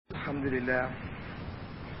Alhamdulillah,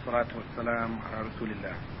 salatu wassalam ala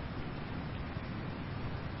Rasulillah.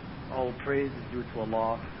 All praise is due to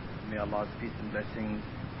Allah. May Allah's peace and blessings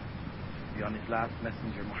be on His last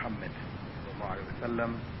messenger Muhammad sallallahu alaihi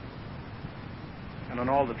wasallam and on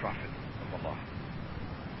all the prophets of Allah.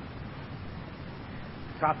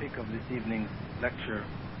 The topic of this evening's lecture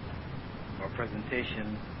or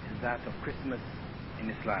presentation is that of Christmas in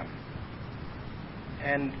Islam.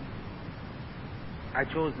 And I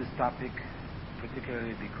chose this topic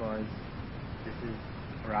particularly because this is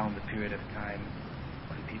around the period of time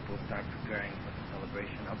when people start preparing for the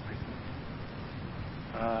celebration of Christmas.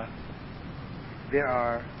 There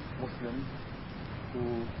are Muslims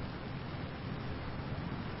who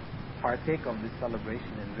partake of this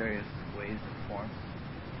celebration in various ways and forms,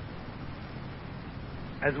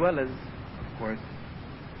 as well as, of course,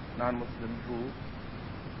 non-Muslims who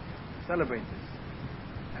celebrate this.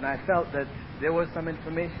 And I felt that there was some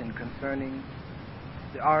information concerning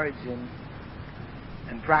the origin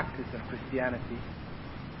and practice of Christianity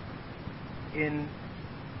in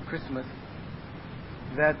Christmas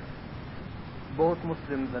that both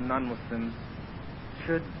Muslims and non-Muslims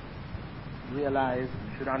should realize,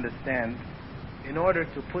 should understand, in order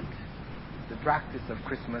to put the practice of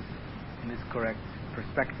Christmas in its correct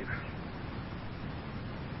perspective.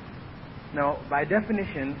 Now, by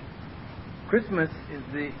definition, Christmas is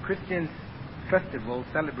the Christian festival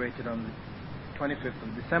celebrated on the 25th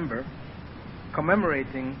of December,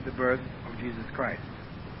 commemorating the birth of Jesus Christ.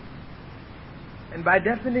 And by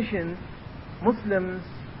definition, Muslims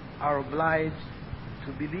are obliged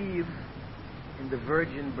to believe in the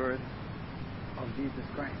virgin birth of Jesus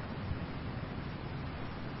Christ.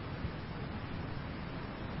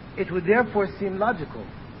 It would therefore seem logical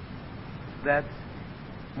that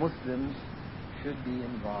Muslims should be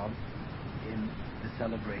involved in the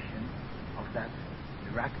celebration of that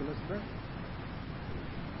miraculous birth,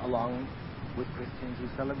 along with Christians who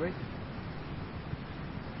celebrate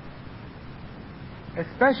it.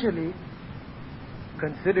 Especially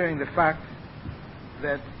considering the fact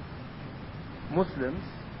that Muslims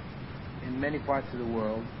in many parts of the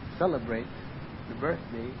world celebrate the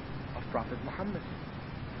birthday of Prophet Muhammad.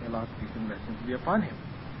 May Allah's peace and blessings be upon him.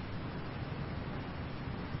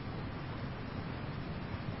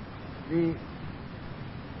 The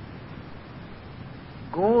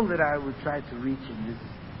goal that I would try to reach in this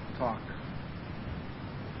talk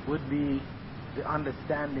would be the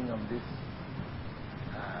understanding of this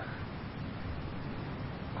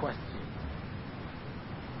question.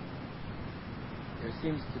 There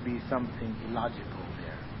seems to be something illogical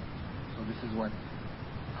there. So this is what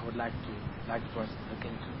I would like for us to look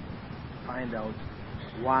into. Find out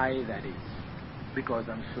why that is. Because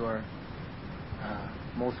I'm sure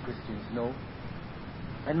most Christians know,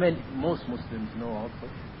 and most Muslims know also,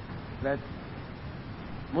 that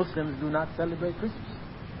Muslims do not celebrate Christmas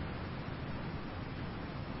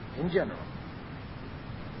in general.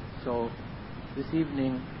 So this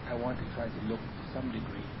evening I want to try to look to some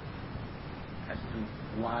degree as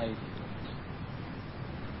to why they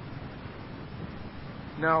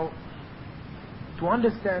don't. Now, to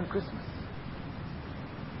understand Christmas,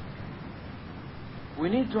 we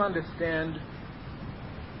need to understand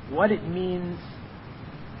what it means,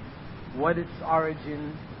 what its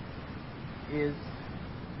origin is,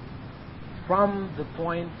 from the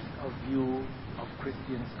point of view of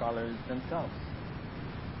Christian scholars themselves.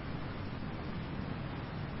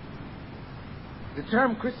 The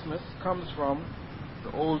term Christmas comes from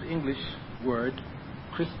the Old English word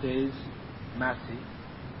Christes Massi,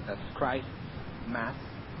 that's Christ, Mass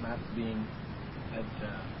being that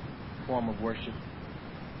form of worship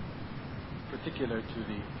particular to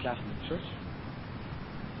the Catholic Church.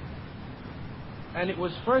 And it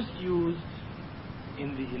was first used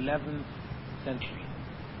in the 11th century.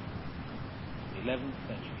 11th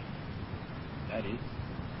century. That is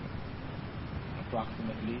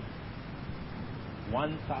approximately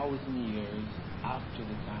 1,000 years after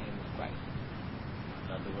the time of Christ.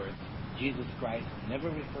 In other words, Jesus Christ never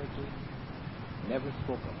referred to it, never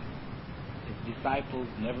spoke of it. His disciples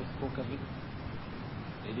never spoke of it.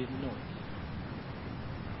 They didn't know it.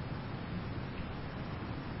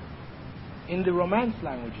 In the Romance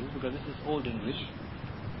languages, because this is Old English,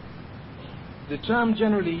 the term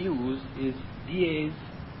generally used is Dies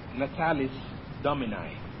Natalis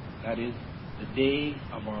Domini, that is, the day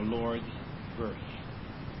of our Lord's birth.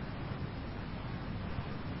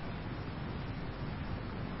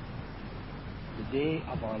 The day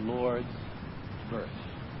of our Lord's birth.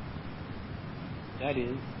 That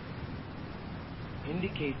is,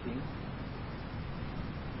 indicating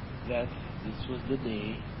that this was the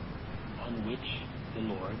day on which the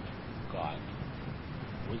Lord God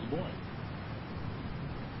was born.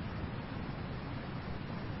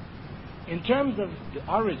 In terms of the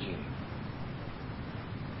origin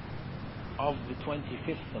of the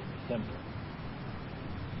 25th of December,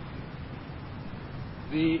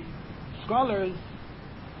 the scholars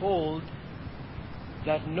hold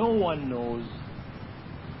that no one knows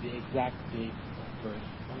the exact date of birth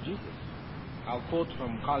of Jesus. I'll quote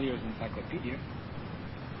from Collier's Encyclopedia,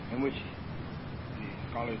 in which the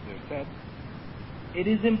scholars there said, "It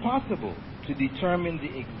is impossible to determine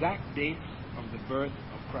the exact date of the birth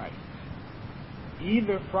of Christ,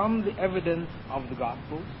 either from the evidence of the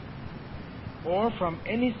Gospels or from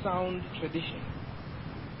any sound tradition.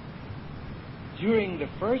 During the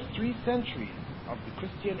first 3 centuries of the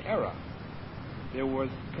Christian era, there was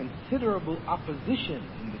considerable opposition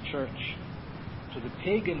in the church to the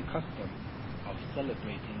pagan custom of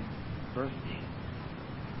celebrating birthdays."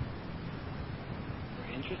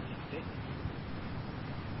 Very interesting statement.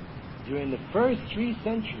 During the first 3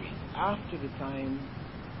 centuries after the time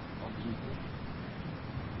of Jesus,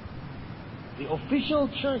 the official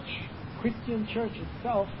church, Christian church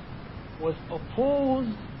itself, was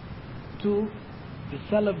opposed to the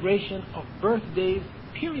celebration of birthdays,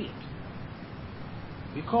 period.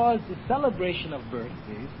 Because the celebration of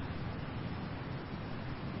birthdays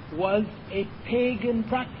was a pagan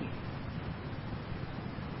practice.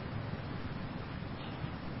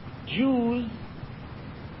 Jews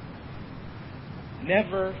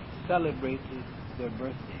never celebrated their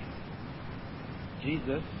birthdays.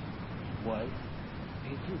 Jesus was a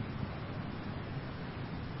Jew.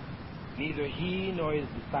 Neither he nor his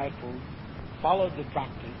disciples followed the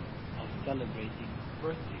practice of celebrating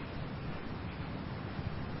birthdays.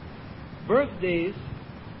 Birthdays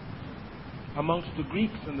amongst the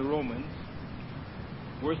Greeks and the Romans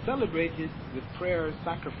were celebrated with prayers,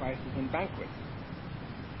 sacrifices, and banquets.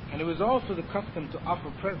 And it was also the custom to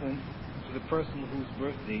offer presents to the person whose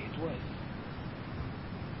birthday it was.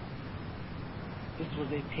 This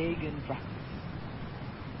was a pagan practice.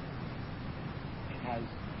 It has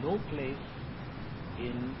no place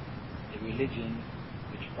in the religion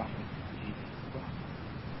which Prophet Jesus brought.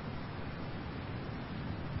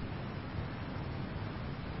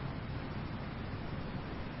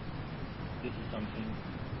 This is something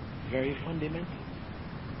very fundamental.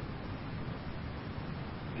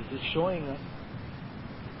 This is showing us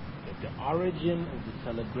that the origin of the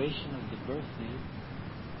celebration of the birthday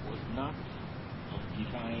was not of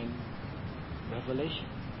divine revelation.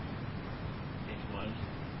 It was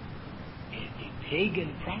a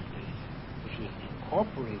pagan practice which was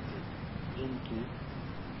incorporated into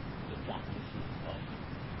the practices of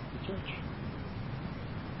the church.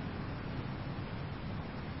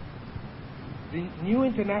 The New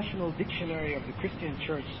International Dictionary of the Christian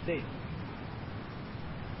Church states,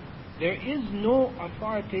 "There is no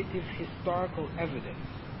authoritative historical evidence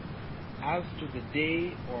as to the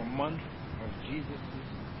day or month of Jesus'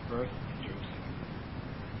 birth in Jerusalem."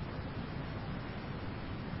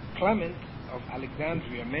 Clement of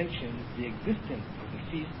Alexandria mentions the existence of the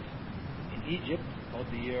feast in Egypt of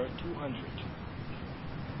the year 200.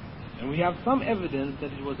 And we have some evidence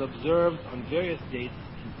that it was observed on various dates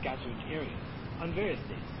in scattered areas. On various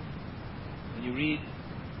dates. When you read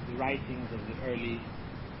the writings of the early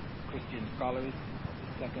Christian scholars of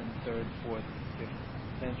the 2nd, 3rd, 4th, 5th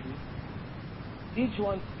centuries, each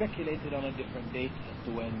one speculated on a different date as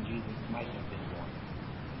to when Jesus might have been born.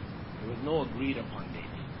 There was no agreed upon date.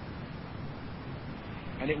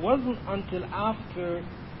 And it wasn't until after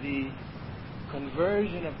the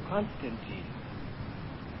conversion of Constantine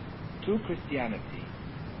to Christianity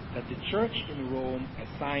that the church in Rome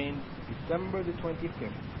assigned December the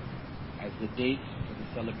 25th as the date for the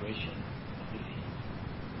celebration of the feast.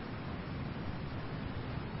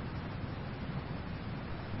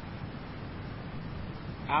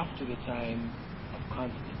 After the time of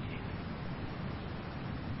Constantine.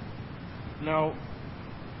 Now,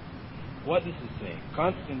 what this is saying,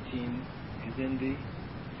 Constantine is in the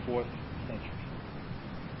 4th century.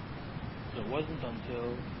 So it wasn't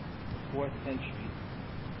until the 4th century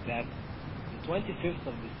that the 25th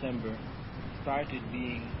of December started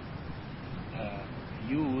being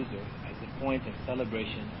used as a point of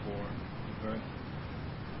celebration for the birth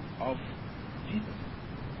of Jesus.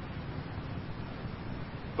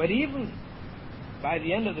 But even by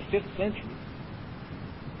the end of the 5th century,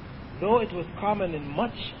 though it was common in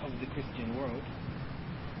much of the Christian world,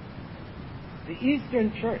 the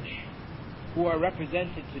Eastern Church, who are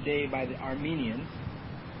represented today by the Armenians,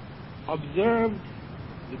 observed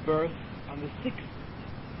the birth on the 6th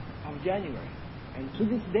of January. And to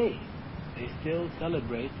this day, they still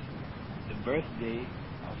celebrate the birthday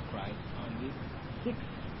of Christ on the 6th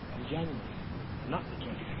of January, not the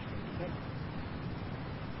 25th of December.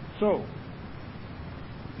 So,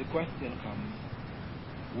 the question comes,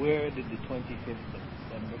 where did the 25th of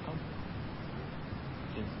December come from?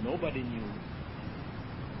 Since nobody knew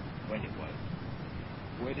when it was,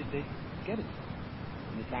 where did they get it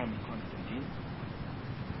from? In the time of Constantine.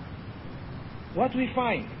 What we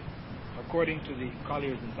find, according to the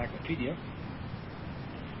Collier's Encyclopedia,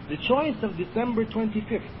 the choice of December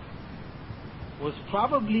 25th was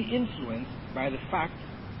probably influenced by the fact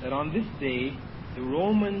that on this day the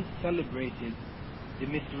Romans celebrated the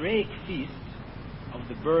Mithraic feast of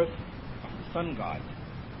the birth of the sun god.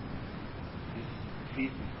 This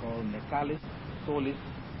feast is called Natalis Solis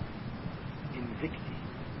Invicti.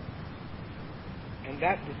 And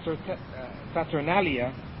that the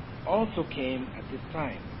Saturnalia also came at this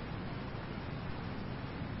time.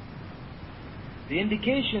 The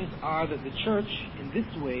indications are that the church in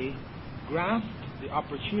this way grasped the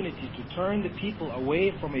opportunity to turn the people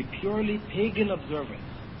away from a purely pagan observance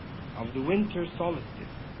of the winter solstice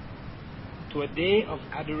to a day of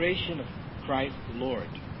adoration of Christ the Lord.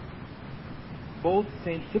 Both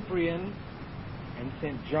St. Cyprian and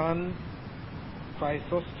St. John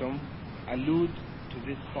Chrysostom allude to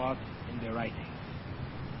this thought in their writings.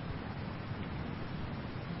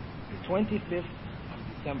 The 25th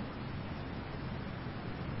of December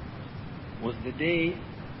was the day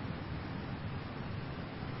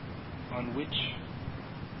on which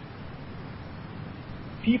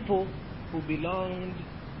people who belonged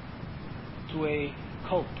to a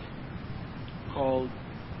cult called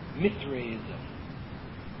Mithraism.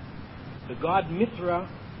 The god Mithra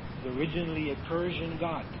was originally a Persian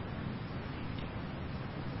god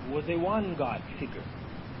who was a one-god figure.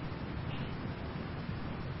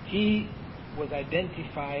 He was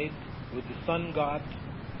identified with the sun god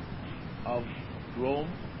of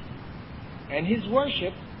Rome, and his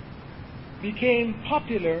worship became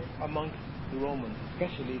popular amongst the Romans,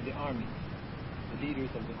 especially the army, the leaders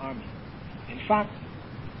of the army. In fact,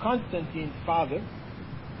 Constantine's father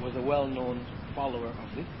was a well-known follower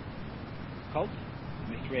of this cult,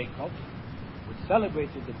 the Mithraic cult, which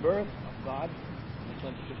celebrated the birth of God on the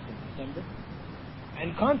 25th of December.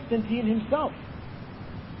 And Constantine himself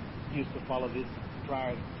used to follow this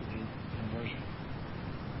prior to his conversion.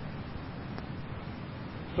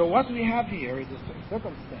 So what we have here is a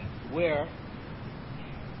circumstance where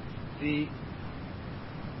the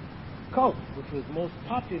cult which was most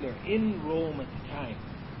popular in Rome at the time,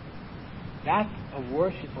 that of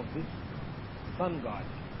worship of this sun god,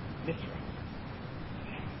 Mithra,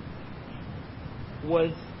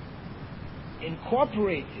 was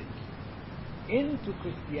incorporated into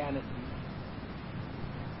Christianity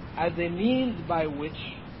as a means by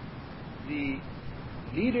which the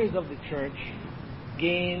leaders of the church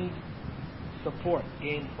gained support,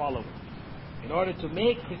 gained followers, in order to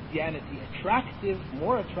make Christianity attractive,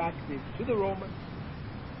 more attractive to the Romans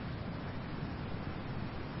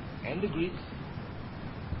and the Greeks.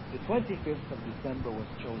 The 25th of December was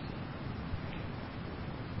chosen.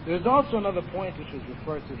 There's also another point which was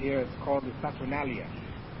referred to here. It's called the Saturnalia.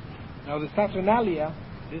 Now the Saturnalia,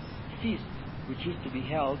 this feast which used to be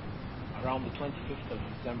held around the 25th of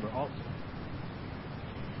December also,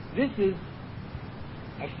 this is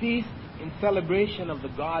a feast in celebration of the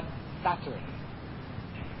god Saturn.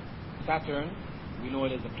 Saturn, we know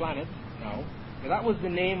it as a planet now, but that was the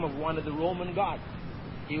name of one of the Roman gods.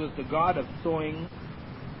 He was the god of sowing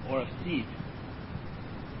or of seed.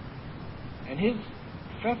 And his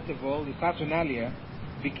festival, the Saturnalia,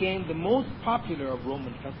 became the most popular of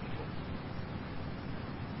Roman festivals.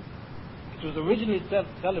 It was originally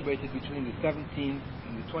celebrated between the 17th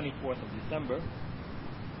and the 24th of December,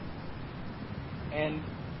 and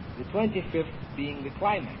the 25th being the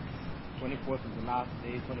climax. 24th is the last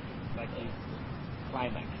day, 25th is like the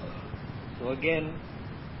climax. So again,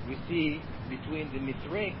 we see between the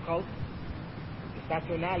Mithraic cult, the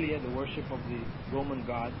Saturnalia, the worship of the Roman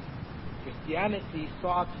gods, Christianity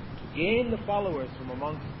sought to gain the followers from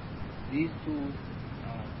amongst these two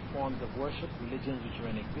forms of worship, religions which were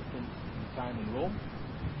in existence in the time in Rome,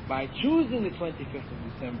 by choosing the 25th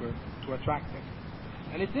of December to attract them.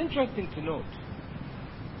 And it's interesting to note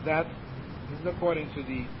that, this is according to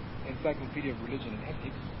the Encyclopedia of Religion and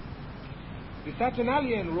Ethics, the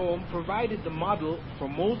Saturnalia in Rome provided the model for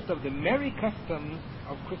most of the merry customs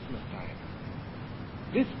of Christmas time.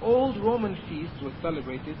 This old Roman feast was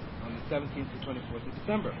celebrated on the 17th to 24th of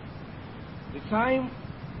December. The time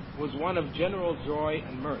was one of general joy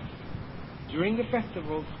and mirth. During the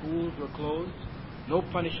festival, schools were closed, no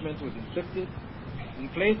punishment was inflicted. In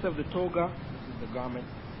place of the toga, this is the garment,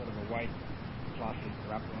 sort of a white cloth is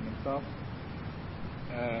wrapped on themselves.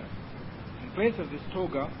 In place of this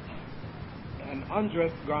toga, an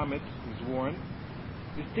undress garment was worn.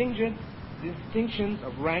 Distinctions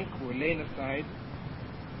of rank were laid aside.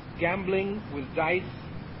 Gambling with dice,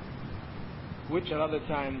 which at other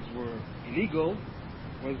times were illegal,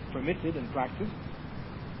 was permitted and practiced.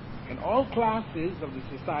 And all classes of the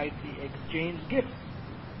society exchanged gifts,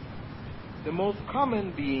 the most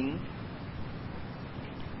common being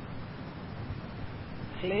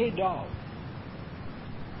clay dolls.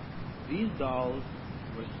 These dolls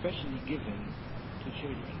were specially given to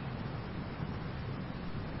children.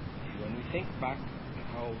 When we think back at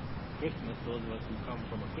how Christmas, those of us who come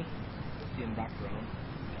from a Christian background,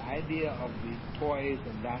 the idea of the toys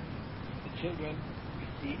and that, the children, we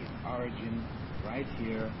see its origin right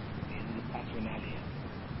here in the Saturnalia,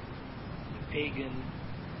 the pagan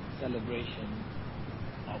celebration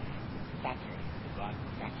of Saturn, the god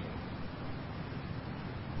Saturn.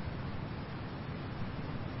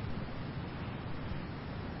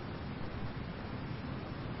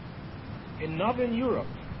 In northern Europe,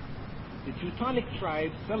 the Teutonic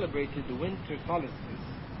tribes celebrated the winter solstice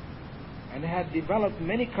and had developed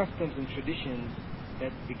many customs and traditions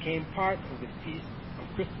that became part of the feast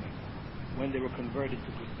of Christmas when they were converted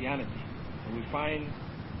to Christianity. And we find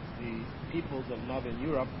the peoples of northern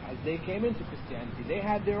Europe, as they came into Christianity, they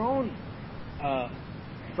had their own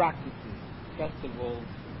practices, festivals,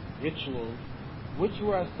 rituals, which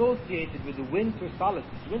were associated with the winter solstice.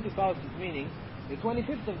 Winter solstice meaning the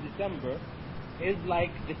 25th of December is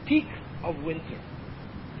like the peak of winter,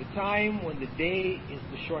 the time when the day is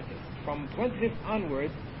the shortest. From 25th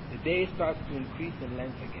onwards, the day starts to increase in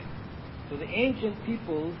length again. So the ancient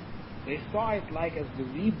peoples, they saw it like as the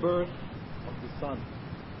rebirth of the sun.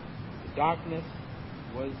 The darkness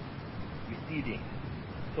was receding.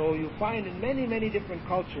 So you find in many, many different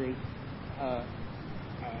cultures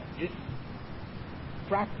this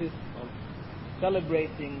practice of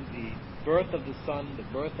celebrating the birth of the sun, the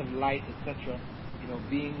birth of light, etc.,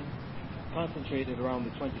 being concentrated around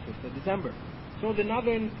the 25th of December. So the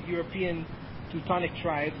northern European Teutonic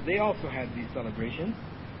tribes, they also had these celebrations,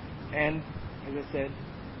 and as I said,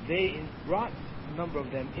 they brought a number of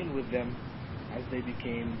them in with them as they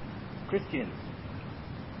became Christians.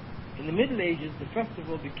 In the Middle Ages, the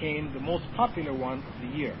festival became the most popular one of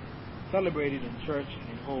the year, celebrated in church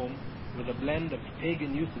and in home with a blend of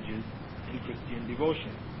pagan usages and Christian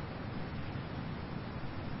devotion.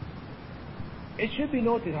 It should be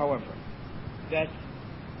noted, however, that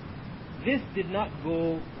this did not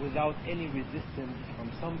go without any resistance from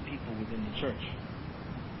some people within the church,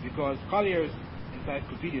 because Collier's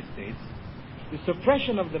encyclopedia states, the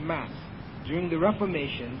suppression of the Mass during the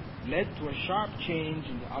Reformation led to a sharp change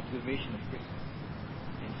in the observation of Christmas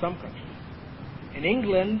in some countries. In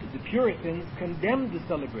England, the Puritans condemned the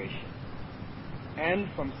celebration, and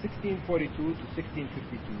from 1642 to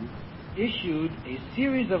 1652 issued a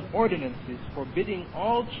series of ordinances forbidding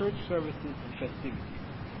all church services and festivities.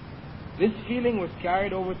 This feeling was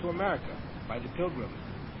carried over to America by the Pilgrims,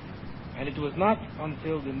 and it was not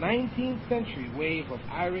until the 19th century wave of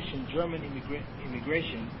Irish and German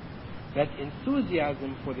immigration that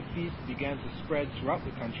enthusiasm for the feast began to spread throughout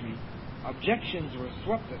the country. Objections were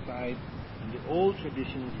swept aside, and the old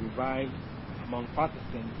traditions revived among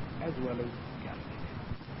Protestants as well as Catholics.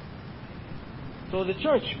 So the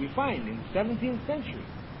church, we find in the 17th century,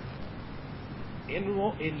 in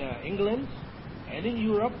England and in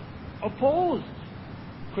Europe, opposed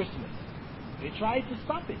Christmas. They tried to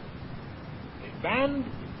stop it. They banned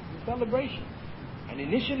the celebration. And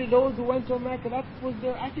initially those who went to America, that was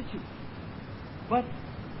their attitude. But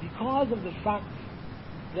because of the fact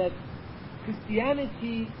that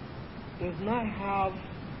Christianity does not have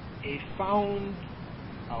a found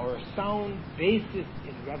or a sound basis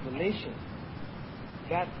in revelation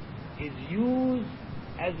that is used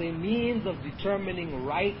as a means of determining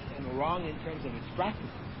right and wrong in terms of its practices,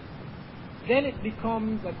 then it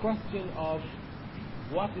becomes a question of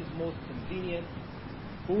what is most convenient,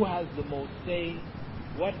 who has the most say,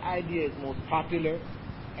 what idea is most popular,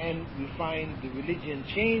 and we find the religion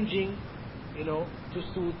changing, to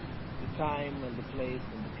suit the time and the place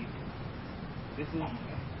and the people. This is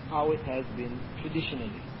how it has been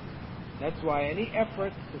traditionally. That's why any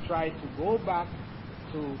effort to try to go back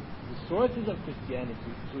to the sources of Christianity,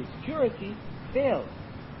 to its purity, fails,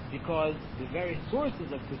 because the very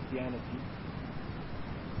sources of Christianity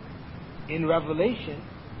in revelation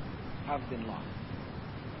have been lost.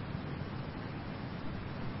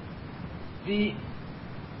 The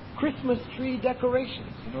Christmas tree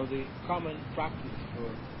decorations, the common practice for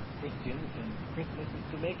Christians and Christmas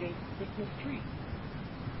is to make a Christmas tree.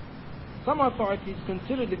 Some authorities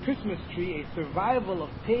consider the Christmas tree a survival of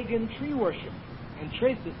pagan tree worship and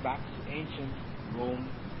trace this back to ancient Rome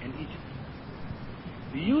and Egypt.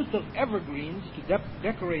 The use of evergreens to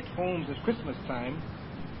decorate homes at Christmas time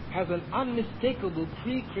has an unmistakable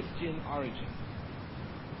pre-Christian origin.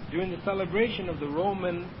 During the celebration of the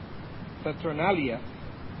Roman Saturnalia,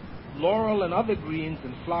 laurel and other greens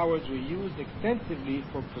and flowers were used extensively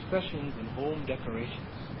for processions and home decorations.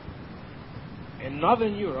 In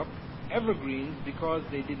northern Europe, evergreens, because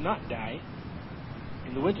they did not die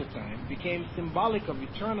in the wintertime, became symbolic of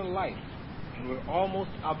eternal life and were almost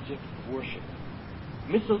objects of worship.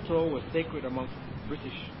 Mistletoe was sacred amongst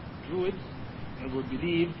British Druids and were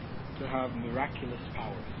believed to have miraculous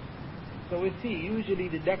powers. So we see, usually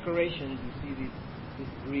the decorations, you see this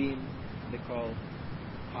green, they call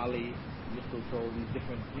holly, mistletoe, these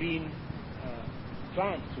different green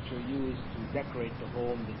plants which are used to decorate the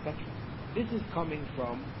homes, etc. This is coming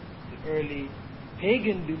from the early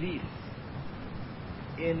pagan beliefs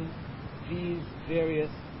in these various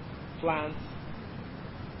plants,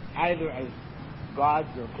 either as gods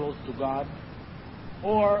or close to God,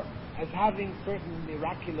 or as having certain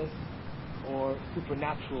miraculous or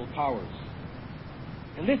supernatural powers.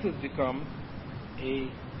 And this has become a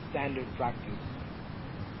standard practice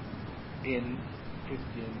in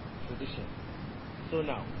Christian tradition. So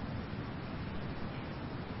now,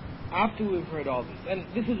 after we've heard all this, and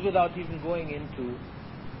this is without even going into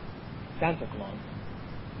Santa Claus,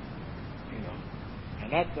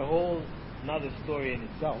 and that's a whole another story in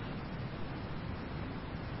itself.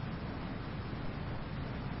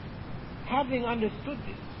 Having understood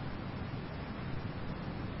this,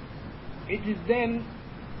 it is then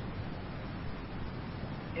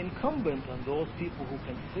incumbent on those people who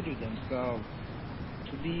consider themselves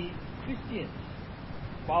to be Christians,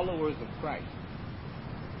 followers of Christ,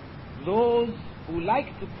 those who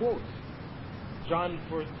like to quote John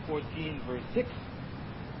 14 verse 6,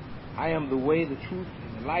 I am the way, the truth,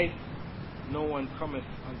 and the life. No one cometh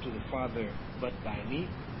unto the Father but by me.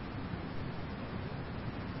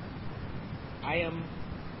 I am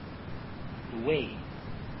the way.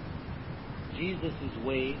 Jesus'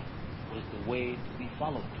 way was the way to be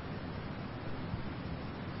followed.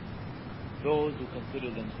 Those who consider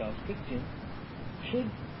themselves Christians should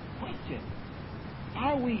question,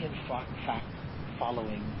 are we in fact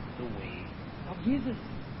following the way of Jesus?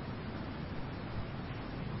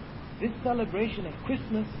 This celebration of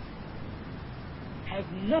Christmas has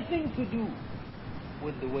nothing to do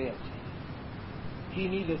with the way of Jesus. He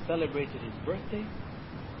neither celebrated his birthday,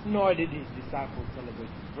 nor did his disciples celebrate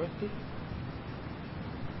his birthday.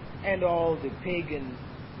 And all the pagan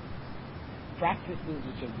practices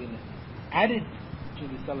which have been added to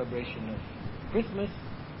the celebration of Christmas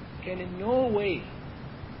can in no way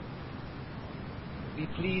be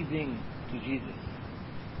pleasing to Jesus,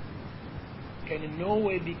 can in no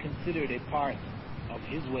way be considered a part of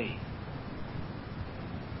his way.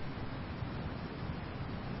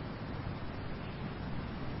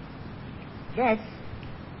 Thus,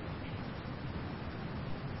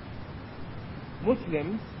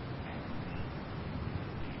 Muslims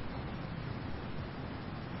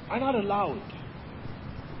are not allowed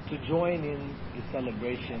to join in the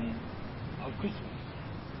celebration of Christmas,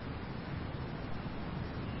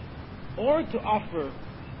 or to offer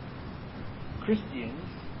Christians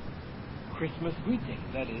Christmas greetings,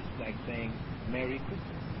 that is, like saying Merry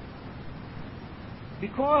Christmas.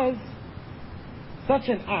 Because such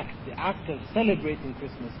an act, the act of celebrating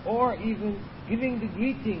Christmas, or even giving the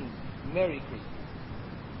greeting Merry Christmas,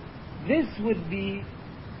 this would be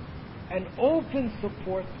an open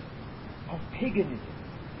support of paganism.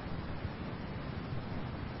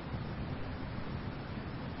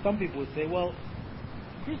 Some people would say, well,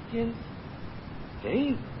 Christians,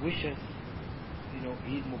 they wish us,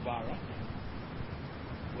 Eid Mubarak.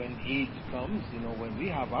 When Eid comes, when we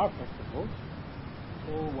have our festivals,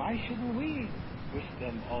 so why shouldn't we wish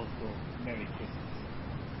them also Merry Christmas?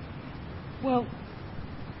 Well,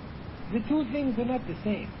 the two things are not the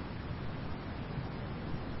same.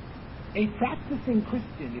 A practicing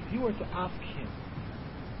Christian, if you were to ask him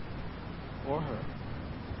or her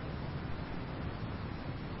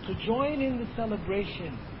to join in the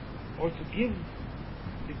celebration or to give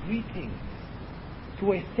the greetings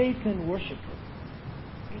to a Satan worshipper,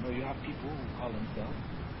 you have people who call themselves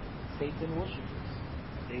Satan worshippers.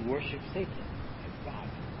 They worship Satan as God.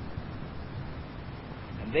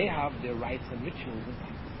 And they have their rites and rituals and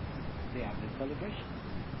practices. They have their celebrations.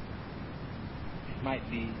 It might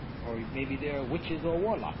be, or maybe they're witches or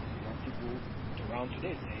warlocks. People around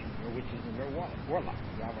today saying we're witches and we're warlocks.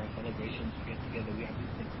 We have our celebrations, we get together, we have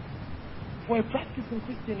these things. For a practicing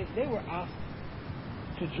Christian, if they were asked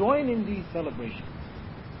to join in these celebrations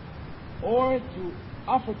or to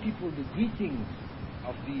offer people the greetings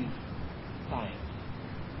of these times,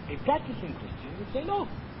 a practicing Christian would say, no,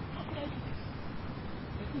 how could I do this?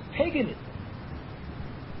 This is paganism.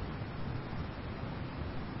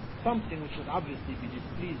 Something which would obviously be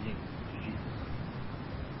displeasing to Jesus.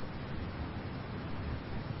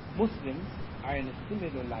 Muslims are in a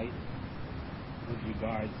similar light with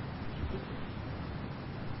regards to Christmas.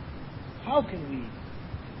 How can we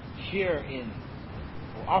share in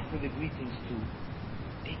or offer the greetings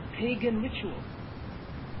to a pagan ritual?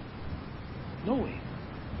 No way.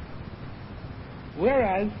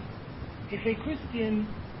 Whereas, if a Christian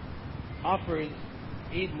offers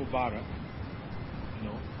Eid Mubarak,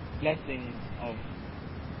 blessings of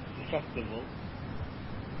the festival,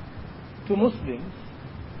 to Muslims,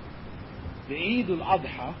 the Eid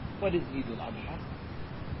al-Adha, what is Eid al-Adha?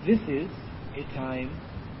 This is a time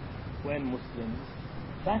when Muslims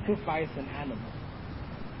sacrifice an animal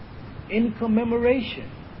in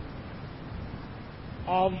commemoration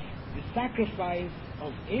of the sacrifice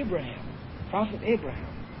of Abraham, Prophet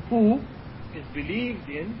Abraham, who is believed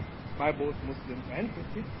in by both Muslims and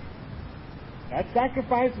Christians. That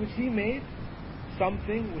sacrifice which he made,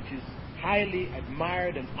 something which is highly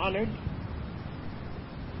admired and honored,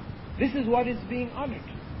 this is what is being honored.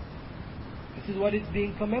 This is what is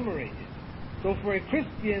being commemorated. So for a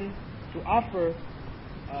Christian to offer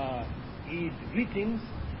Eid greetings,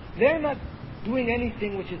 they're not doing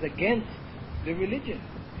anything which is against the religion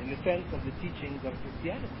in the sense of the teachings of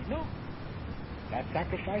Christianity. No. That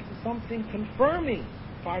sacrifice is something confirming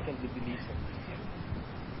part of the beliefs of Christianity.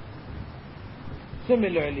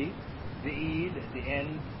 Similarly, the Eid at the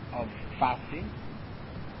end of fasting,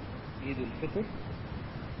 Eid al-Fitr,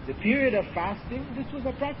 the period of fasting, this was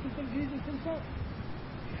a practice of Jesus himself.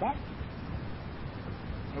 He fasted.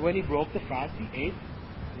 And when he broke the fast, he ate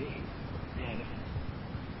the Eid.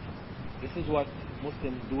 This is what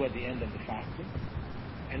Muslims do at the end of the fasting.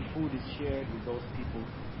 And food is shared with those people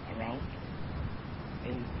around,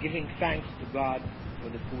 in giving thanks to God for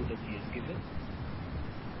the food that he has given.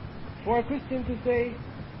 For a Christian to say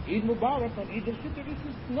Eid Mubarak on Eid al-Fitr, this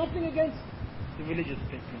is nothing against the religious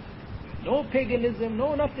principles. No paganism,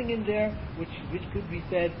 no nothing in there which could be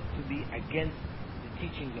said to be against the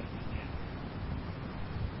teachings of Christianity.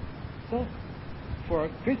 So, for a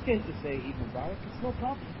Christian to say Eid Mubarak, it's no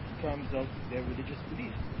problem in terms of their religious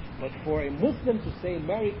beliefs. But for a Muslim to say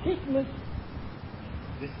Merry Christmas,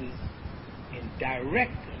 this is in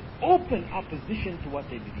direct and open opposition to what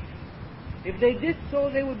they believe. If they did so,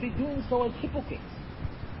 they would be doing so as hypocrites.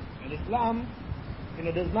 And Islam,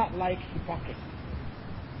 does not like hypocrisy.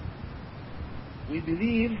 We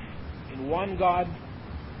believe in one God.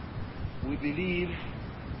 We believe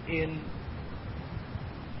in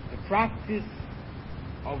the practice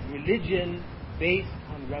of religion based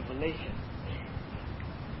on revelation.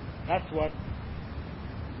 That's what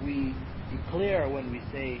we declare when we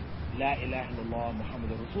say La ilaha illallah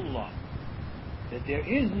Muhammadur Rasulullah. That there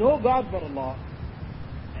is no God but Allah,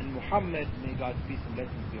 and Muhammad, may God's peace and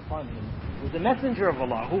blessings be upon him, was the messenger of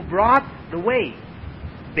Allah who brought the way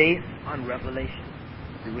based on revelation,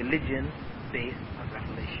 the religion based on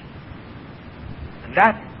revelation. And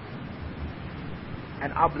that's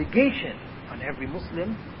an obligation on every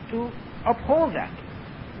Muslim to uphold that.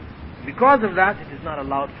 Because of that, it is not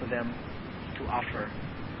allowed for them to offer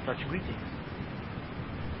such greetings.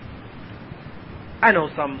 I know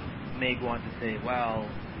some may go on to say, well,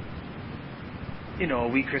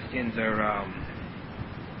 we Christians are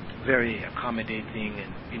very accommodating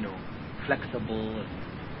and, flexible, and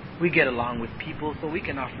we get along with people, so we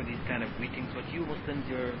can offer these kind of greetings. But you Muslims,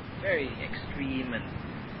 you're very extreme and,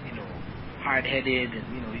 hard-headed,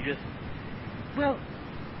 and, you just... Well,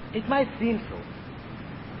 it might seem so.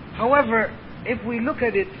 However, if we look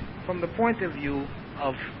at it from the point of view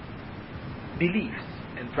of beliefs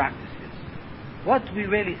and practices, what we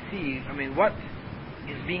really see, what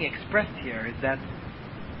is being expressed here is that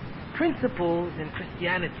principles in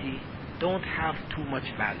Christianity don't have too much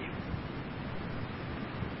value.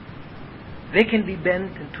 They can be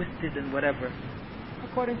bent and twisted and whatever,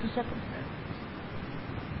 according to circumstances.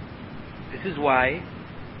 This is why,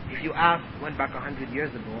 if you went back 100 years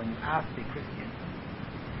ago and you asked a Christian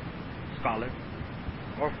scholar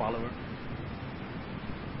or follower,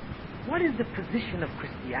 what is the position of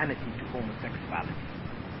Christianity to homosexuality?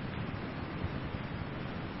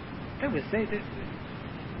 They will say this is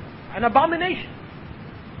an abomination,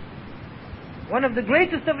 one of the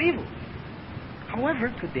greatest of evils.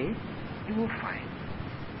 However, today you will find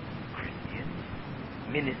Christians,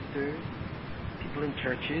 ministers, people in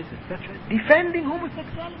churches, etc., defending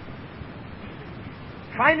homosexuality.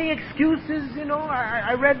 Finding excuses,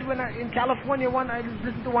 I read in California I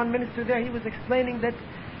listened to one minister there, he was explaining that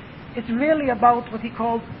it's really about what he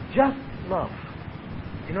called just love.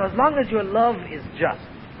 As long as your love is just,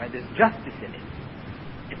 right, there's justice in it.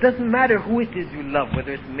 It doesn't matter who it is you love,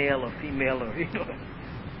 whether it's male or female or,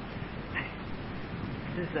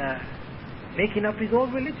 This is making up his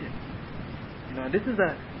own religion. This is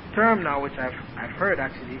a term now which I've heard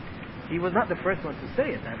actually. He was not the first one to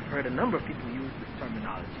say it. I've heard a number of people use this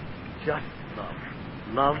terminology. Just love.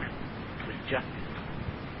 Love with justice.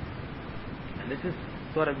 And this is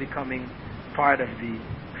sort of becoming part of the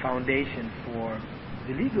foundation for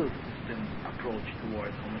the legal system's approach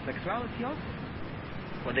towards homosexuality also.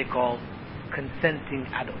 What they call consenting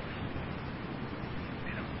adults.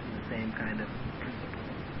 The same kind of principle.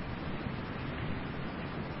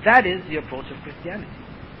 That is the approach of Christianity.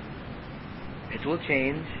 It will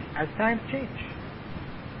change as times change.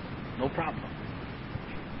 No problem.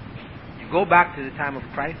 You go back to the time of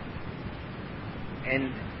Christ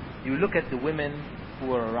and you look at the women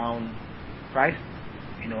who are around Christ,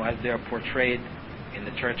 as they are portrayed in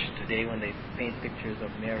the church today when they paint pictures of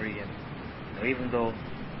Mary, and even though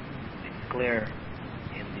it's clear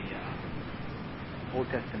in the Old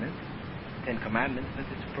Testament, Ten Commandments, that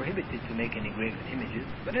it's prohibited to make any graven images,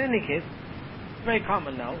 but in any case, it's very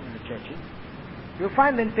common now in the churches. You'll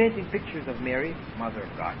find them painting pictures of Mary, Mother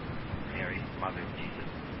of God, Mary, Mother of Jesus,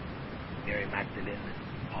 Mary Magdalene,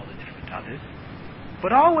 and all the different others.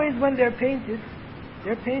 But always when they're painted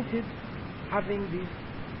having these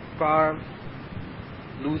scarves,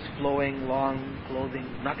 loose flowing, long clothing,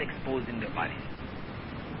 not exposing their bodies.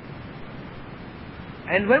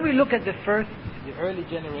 And when we look at the early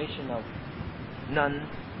generation of nuns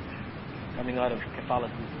coming out of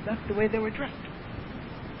Catholicism, that's the way they were dressed.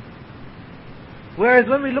 Whereas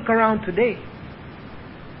when we look around today,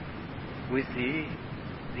 we see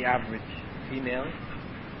the average female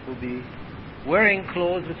will be wearing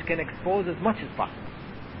clothes which can expose as much as possible.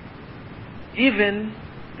 Even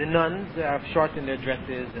the nuns have shortened their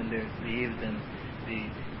dresses and their sleeves, and the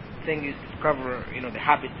thing used to cover, the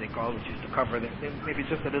habits they call, which used to cover them, maybe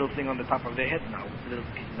just a little thing on the top of their head now, with little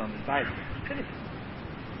pieces on the side.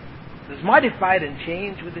 It's modified and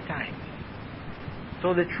changed with the times.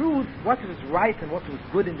 So the truth, what was right and what was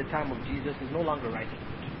good in the time of Jesus is no longer right and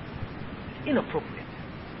good. It's inappropriate.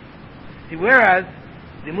 See, whereas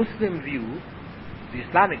the Muslim view, the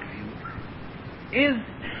Islamic view, is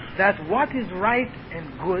that what is right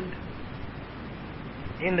and good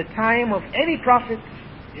in the time of any prophet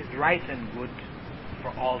is right and good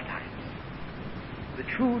for all times. The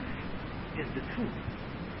truth is the truth.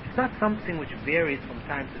 It's not something which varies from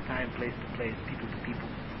time to time, place to place, people to people.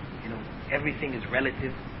 Everything is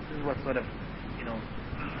relative. This is what sort of,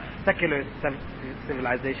 secular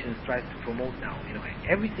civilization tries to promote now.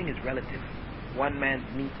 Everything is relative. One man's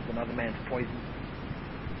meat is another man's poison.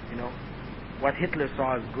 What Hitler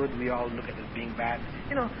saw as good, we all look at as being bad.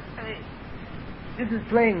 This is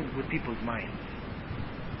playing with people's minds.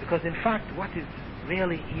 Because in fact, what is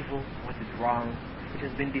really evil, what is wrong, which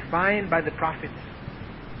has been defined by the prophets,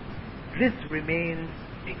 this remains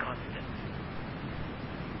a constant.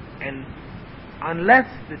 And unless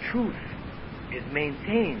the truth is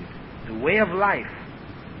maintained, the way of life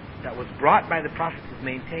that was brought by the prophets is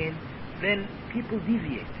maintained, then people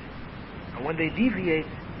deviate. And when they deviate,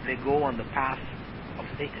 they go on the path of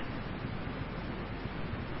Satan.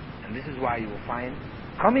 And this is why you will find,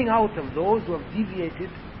 coming out of those who have deviated,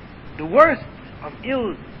 the worst of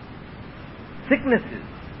ills, sicknesses,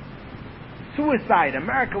 suicide.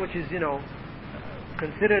 America, which is,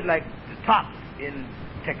 considered like the top in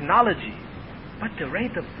technology, but the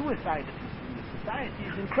rate of suicide in the society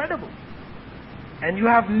is incredible. And you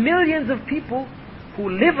have millions of people who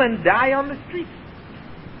live and die on the streets.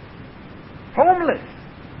 Homeless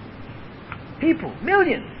people,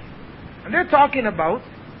 millions. And they're talking about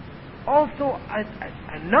also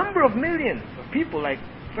a number of millions of people, like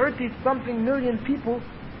 30-something million people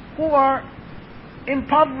who are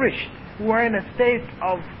impoverished, who are in a state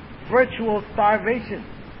of virtual starvation.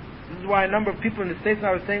 This is why a number of people in the States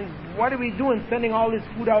now are saying, what are we doing sending all this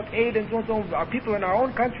food out, aid and so on, so on? Our people in our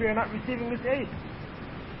own country are not receiving this aid.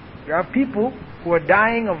 There are people who are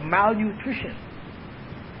dying of malnutrition.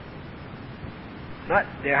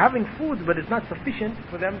 They're having food, but it's not sufficient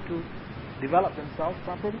for them to develop themselves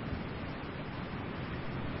properly.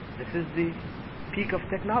 This is the peak of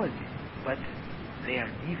technology, but they have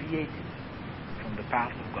deviated from the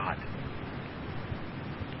path of God.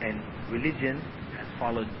 And religion has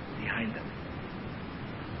followed behind them.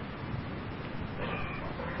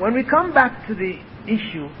 when we come back to the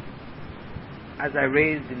issue, as I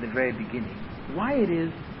raised in the very beginning, why it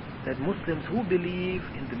is that Muslims who believe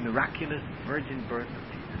in the miraculous virgin birth of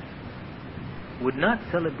Jesus would not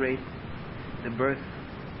celebrate the birth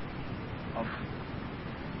of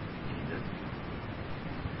Jesus,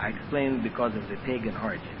 I explained because of the pagan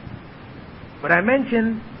origin. But I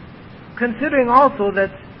mentioned, considering also that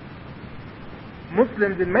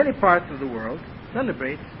Muslims in many parts of the world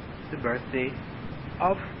celebrate the birthday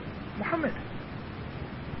of Muhammad.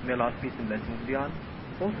 May Allah's peace and blessings be on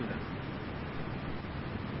both of them.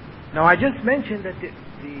 Now I just mentioned that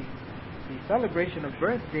the celebration of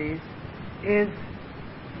birthdays is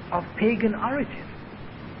of pagan origin.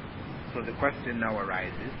 So the question now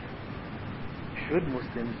arises, should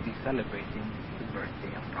Muslims be celebrating the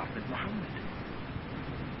birthday of Prophet Muhammad?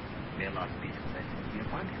 May Allah's peace and blessings be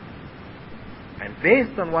upon him. And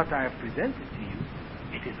based on what I have presented to you,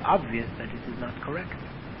 it is obvious that it is not correct.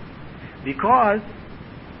 Because,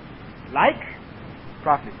 like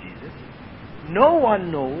Prophet Jesus, no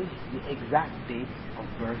one knows the exact date of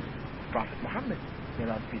birth of Prophet Muhammad. May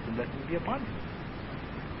Allah's peace and blessings be upon him.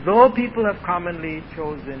 Though people have commonly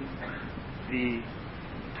chosen the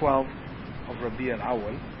 12th of Rabi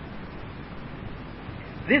al-Awwal,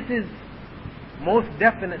 this is most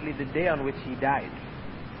definitely the day on which he died.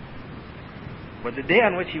 But the day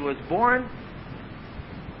on which he was born,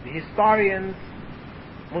 the historians,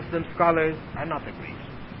 Muslim scholars are not agreed.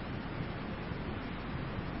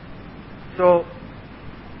 So,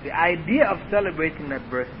 the idea of celebrating that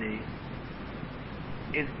birthday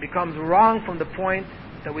becomes wrong from the point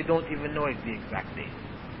that we don't even know the exact date.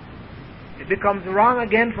 It becomes wrong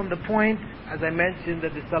again from the point, as I mentioned,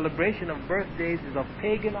 that the celebration of birthdays is of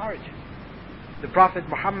pagan origin. The Prophet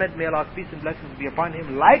Muhammad, may Allah's peace and blessings be upon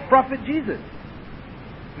him, like Prophet Jesus,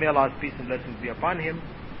 may Allah's peace and blessings be upon him,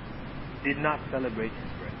 did not celebrate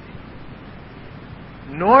his birthday.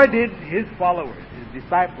 Nor did his followers, his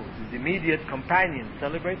disciples, his immediate companions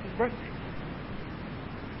celebrate his birthday.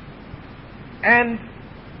 And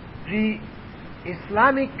the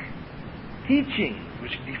Islamic teachings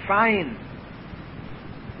which define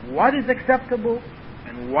what is acceptable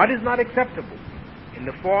and what is not acceptable in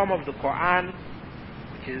the form of the Qur'an,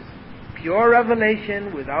 which is pure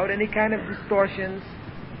revelation without any kind of distortions,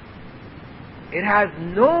 it has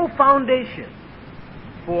no foundation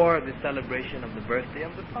for the celebration of the birthday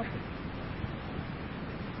of the Prophet.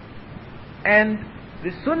 And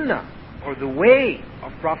the Sunnah, or the way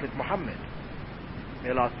of Prophet Muhammad,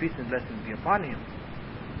 may Allah's peace and blessings be upon him,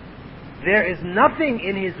 there is nothing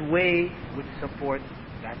in his way which supports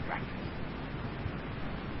that practice.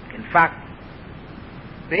 In fact,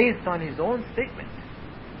 based on his own statement,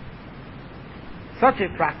 such a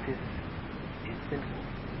practice is sinful.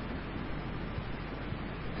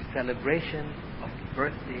 The celebration of the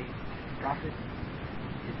birthday of the Prophet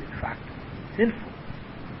is in fact sinful,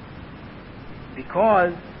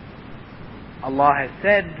 because Allah has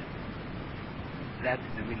said that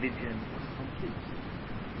the religion was complete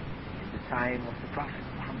in the time of the Prophet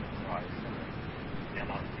Muhammad. May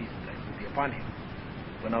Allah's peace and blessings be upon him.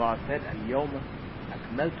 When Allah said, "Al-Yawma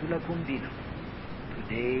akmaltu lakum dinakum,"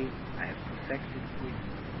 today I have perfected for you,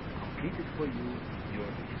 completed for you your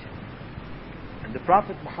religion. And the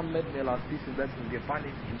Prophet Muhammad, may Allah's peace and blessings be upon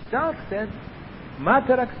him, himself said, "Ma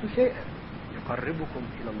taraktu shay'an yuqarribukum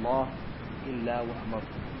ila Allah illa wa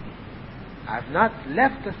amartukum bihi." I have not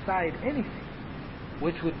left aside anything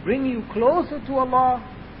which would bring you closer to Allah,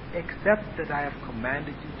 except that I have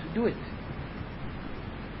commanded you to do it.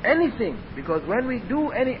 Anything, because when we do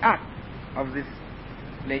any act of this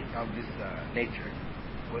nature,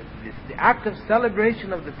 the act of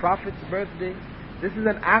celebration of the Prophet's birthday, this is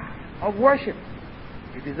an act of worship.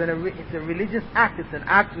 It's a religious act. It's an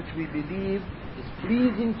act which we believe is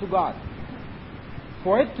pleasing to God.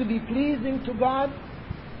 For it to be pleasing to God,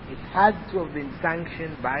 it had to have been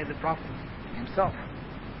sanctioned by the Prophet himself,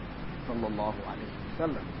 sallallahu alaihi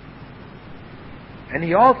wasallam. And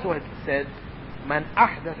he also had said, "Man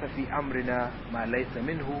ahdatha fi amrina ma laysa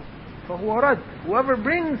minhu fahuwa rad." Whoever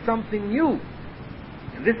brings something new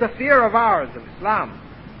in this affair of ours, of Islam,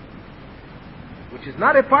 which is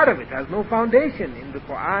not a part of it, has no foundation in the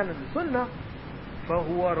Qur'an and the Sunnah,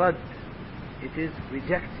 fahuwa rad. It is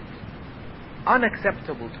rejected,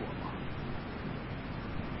 unacceptable to Allah.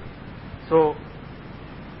 So,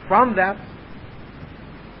 from that,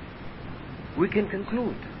 we can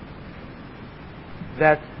conclude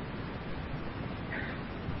that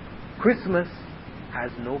Christmas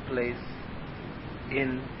has no place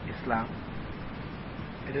in Islam.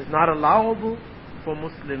 It is not allowable for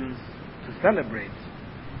Muslims to celebrate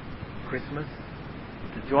Christmas,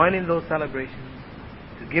 to join in those celebrations,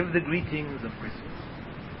 to give the greetings of Christmas.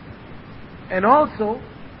 And also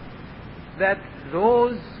that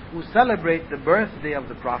those who celebrate the birthday of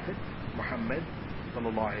the Prophet Muhammad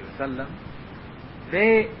sallallahu alaihi wasallam,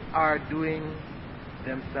 they are doing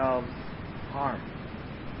themselves harm,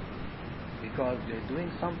 because they're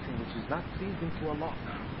doing something which is not pleasing to Allah.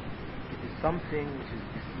 It is something which is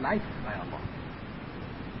disliked by Allah.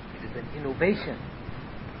 It is an innovation,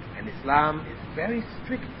 and Islam is very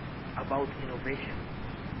strict about innovation.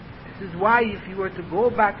 This is why if you were to go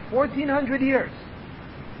back 1400 years,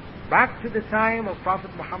 back to the time of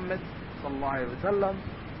Prophet Muhammad sallallahu alaihi wasallam,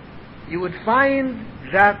 you would find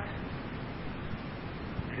that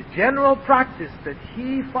the general practice that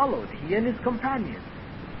he followed, he and his companions,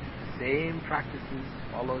 the same practices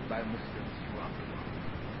followed by Muslims throughout the world.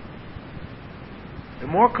 The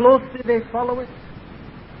more closely they follow it,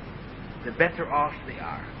 the better off they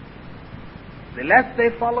are. The less they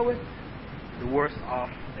follow it, the worse off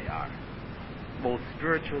they are, both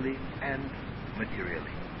spiritually and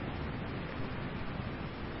materially.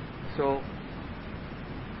 So,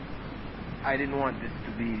 I didn't want this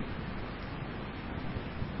to be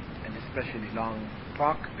an especially long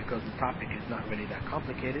talk, because the topic is not really that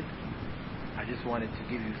complicated. I just wanted to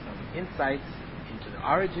give you some insights into the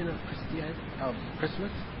origin of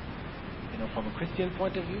Christmas, from a Christian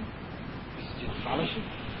point of view, Christian scholarship,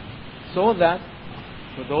 so that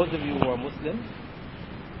for those of you who are Muslims,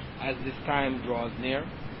 as this time draws near,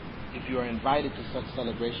 if you are invited to such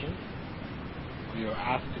celebrations, or you are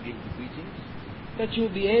asked to give the greetings, that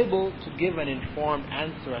you'll be able to give an informed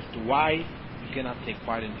answer as to why you cannot take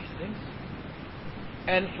part in these things.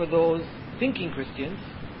 And for those thinking Christians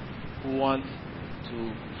who want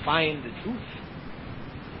to find the truth,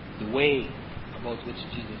 the way about which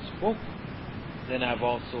Jesus spoke, then I've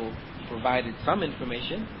also provided some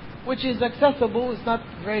information which is accessible. It's not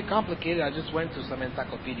very complicated. I just went to some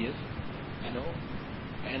encyclopedias,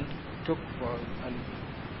 and took for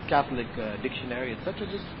a Catholic dictionary, etc.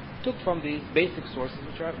 Just took from these basic sources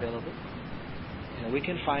which are available. We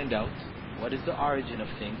can find out what is the origin of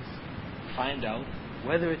things, find out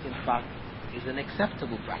whether it in fact is an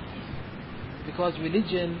acceptable practice. Because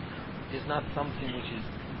religion is not something which is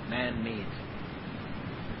man-made,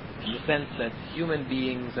 in the sense that human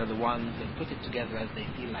beings are the ones that put it together as they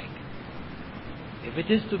feel like. If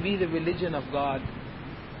it is to be the religion of God,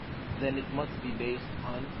 then it must be based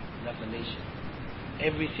on revelation.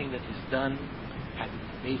 Everything that is done has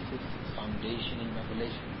its basis, its foundation in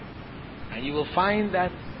revelation. And you will find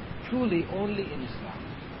that truly only in Islam.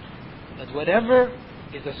 That whatever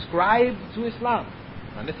is ascribed to Islam,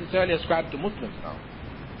 not necessarily ascribed to Muslims now,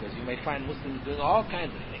 because you may find Muslims doing all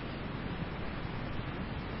kinds of things,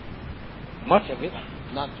 much of it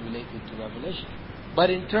not related to revelation. But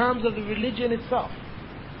in terms of the religion itself,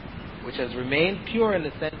 which has remained pure in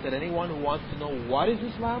the sense that anyone who wants to know what is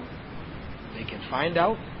Islam, they can find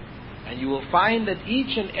out, and you will find that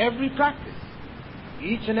each and every practice,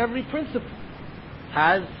 each and every principle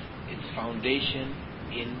has its foundation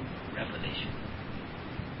in revelation.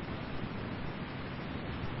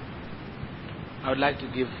 I would like to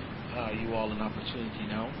give you all an opportunity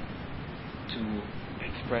now to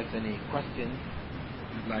express any questions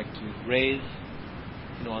you'd like to raise,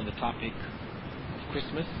 on the topic of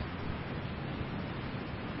Christmas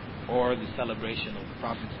or the celebration of the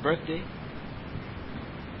Prophet's birthday,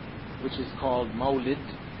 which is called Mawlid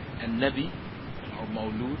and Nabi, or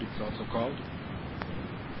Mawlud it's also called.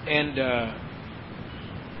 And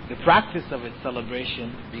the practice of its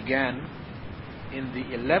celebration began in the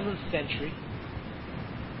 11th century,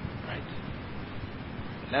 right?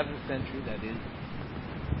 11th century, that is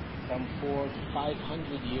some 400 to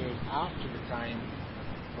 500 years after the time of the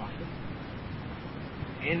Prophet.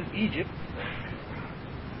 In Egypt,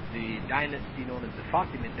 the dynasty known as the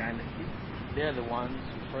Fatimid dynasty, they're the ones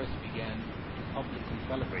who first began to publicly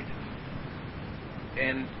celebrate it.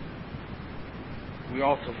 And we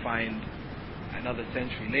also find another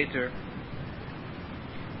century later,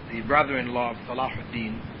 the brother-in-law of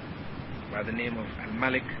Salahuddin, by the name of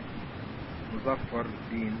Al-Malik Muzaffar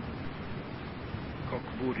al-Din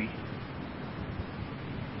Kokburi,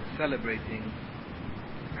 celebrating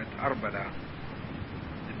at Arbala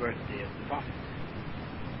the birthday of the Prophet.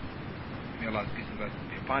 May Allah's peace and blessings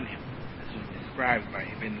be upon him. This was described by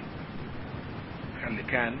Ibn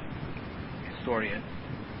Khallikan, historian,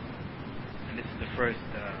 and this is the first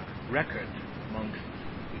record amongst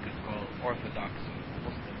we could call Orthodox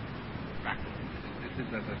Muslim practices. This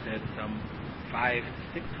is, as I said, some 500 to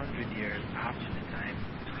 600 years after the time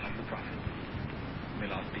of the Prophet. May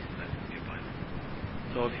Allah's peace and blessings be upon him.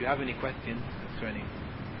 So if you have any questions concerning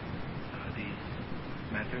these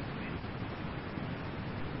matters, please.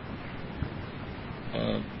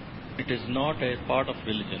 It is not a part of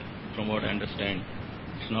religion, from what I understand.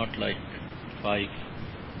 It's not like 5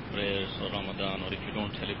 prayers or Ramadan, or if you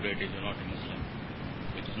don't celebrate it, you're not a Muslim.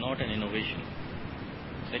 It is not an innovation.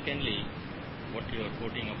 Secondly, what you are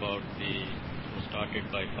quoting about was started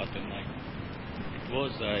by Fatima. It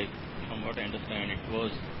was, from what I understand, it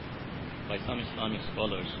was by some Islamic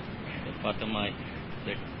scholars that Fatima,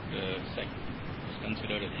 that sect, was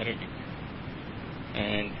considered a heretic.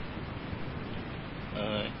 And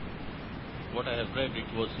what I have read,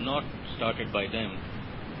 it was not started by them,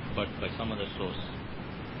 but by some other source.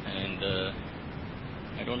 And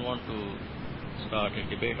I don't want to start a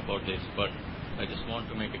debate about this, but I just want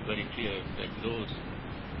to make it very clear that those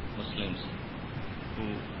Muslims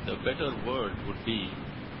who, the better word would be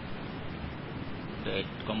that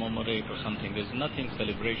commemorate or something, there's nothing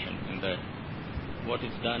celebration in that. What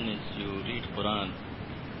is done is you read Qur'an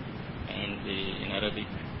and in Arabic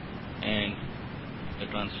and the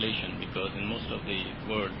translation, because in most of the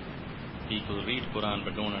world people read Quran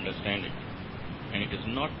but don't understand it, and it is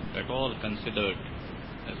not at all considered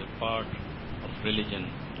as a part of religion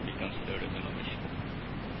to be considered as innovation.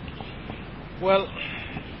 Well,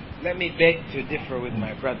 let me beg to differ with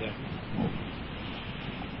my brother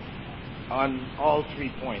on all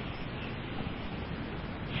 3 points.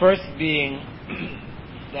 First being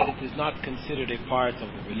that it is not considered a part of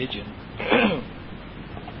the religion.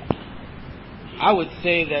 I would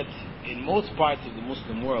say that in most parts of the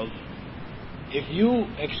Muslim world, if you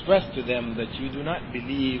express to them that you do not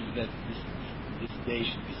believe that this day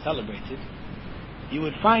should be celebrated, you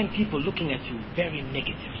would find people looking at you very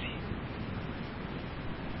negatively.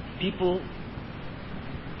 People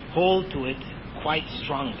hold to it quite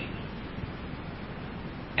strongly.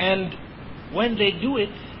 And when they do it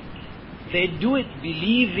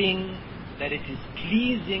believing that it is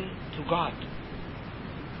pleasing to God.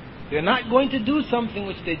 They're not going to do something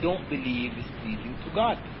which they don't believe is pleasing to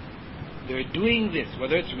God. They're doing this,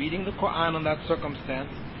 whether it's reading the Qur'an on that circumstance.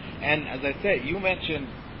 And as I said, you mentioned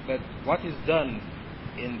that what is done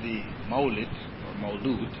in the Mawlid or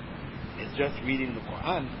Mawlud is just reading the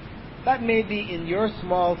Qur'an. That may be in your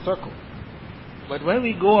small circle. But when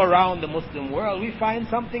we go around the Muslim world, we find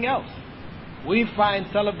something else. We find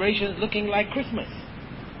celebrations looking like Christmas.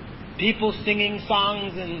 People singing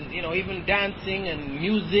songs and, even dancing and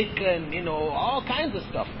music and, all kinds of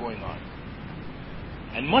stuff going on.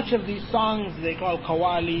 And much of these songs they call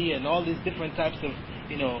qawali and all these different types of,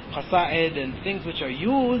 qasa'id and things which are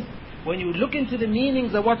used. When you look into the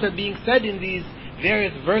meanings of what are being said in these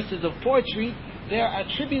various verses of poetry, they are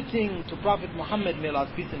attributing to Prophet Muhammad, may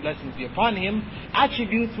Allah's peace and blessings be upon him,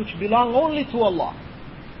 attributes which belong only to Allah.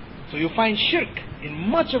 So you find shirk in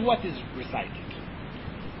much of what is recited.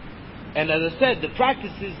 And as I said, the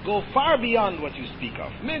practices go far beyond what you speak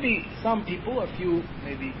of. Maybe some people, a few,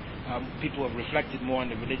 maybe people have reflected more on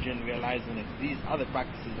the religion, realizing that these other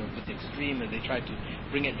practices are a bit extreme, and they try to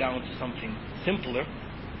bring it down to something simpler,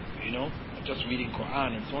 just reading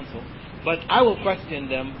Quran and so on and so. But I will question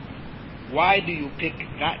them, why do you pick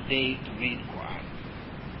that day to read Quran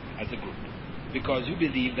as a group? Because you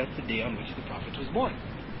believe that's the day on which the Prophet was born.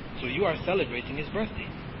 So you are celebrating his birthday.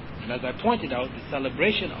 And as I pointed out, the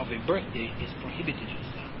celebration of a birthday is prohibited in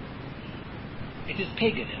Islam. It is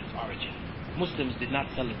pagan in its origin. Muslims did not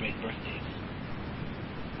celebrate birthdays,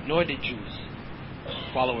 nor did Jews,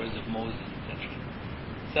 followers of Moses, etc.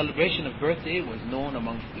 Celebration of birthday was known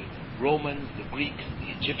amongst the Romans, the Greeks,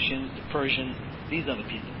 the Egyptians, the Persians. These are the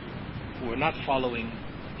people who were not following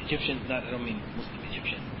Egyptians. I don't mean Muslim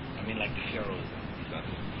Egyptians. I mean like the pharaohs.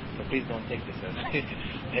 So please don't take this as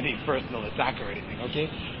any personal attack or anything, okay?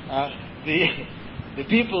 The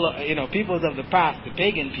people, peoples of the past, the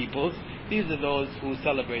pagan peoples, these are those who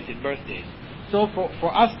celebrated birthdays. So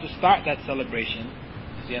for us to start that celebration,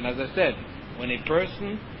 see, and as I said, when a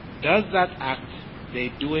person does that act, they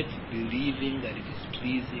do it believing that it is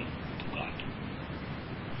pleasing to God.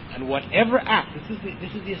 And whatever act, this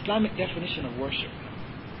is the Islamic definition of worship.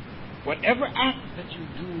 Whatever act that you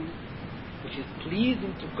do which is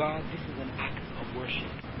pleasing to God, this is an act of worship.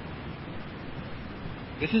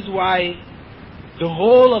 This is why the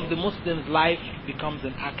whole of the Muslim's life becomes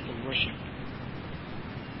an act of worship.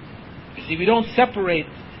 You see, we don't separate,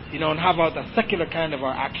 and have out a secular kind of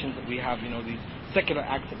our actions that we have, these secular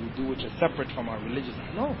acts that we do which are separate from our religious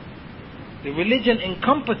acts. No. The religion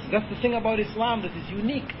encompasses, that's the thing about Islam that is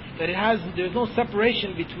unique, that there's no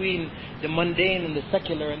separation between the mundane and the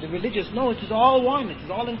secular and the religious. No, it is all one, it is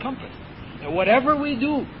all encompassed. And whatever we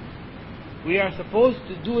do, we are supposed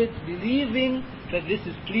to do it believing that this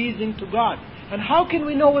is pleasing to God. And how can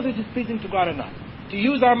we know whether it is pleasing to God or not? To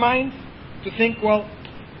use our minds to think, well,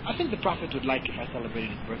 I think the Prophet would like if I celebrated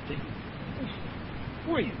his birthday.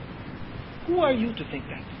 Who are you? Who are you to think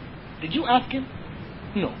that? Did you ask him?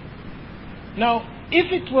 No. Now,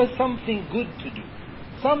 if it was something good to do,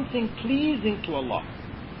 something pleasing to Allah,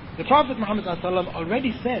 the Prophet Muhammad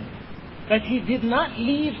already said that he did not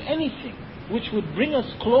leave anything which would bring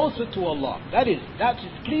us closer to Allah. That is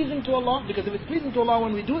pleasing to Allah, because if it's pleasing to Allah,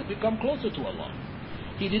 when we do it, we come closer to Allah.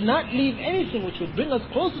 He did not leave anything which would bring us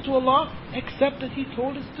closer to Allah, except that He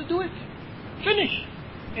told us to do it. Finish.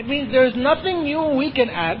 It means there is nothing new we can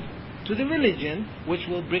add to the religion which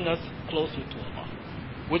will bring us closer to Allah,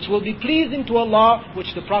 which will be pleasing to Allah,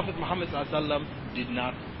 which the Prophet Muhammad did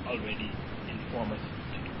not already inform us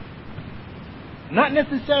to do. Not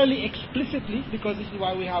necessarily explicitly, because this is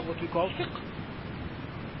why we have what we call fiqh.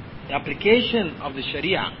 The application of the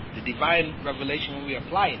Sharia, the divine revelation, when we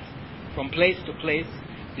apply it from place to place,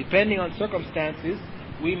 depending on circumstances,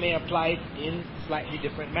 we may apply it in slightly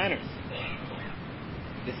different manners.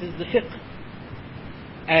 This is the fiqh.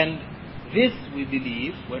 And this, we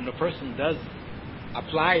believe, when the person does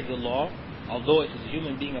apply the law, although it is a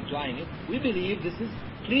human being applying it, we believe this is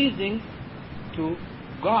pleasing to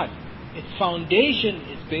God. Its foundation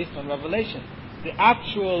is based on revelation. The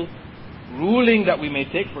actual ruling that we may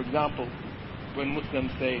take, for example, when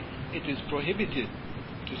Muslims say it is prohibited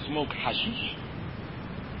to smoke hashish.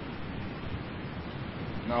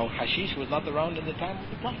 Now, hashish was not around in the time of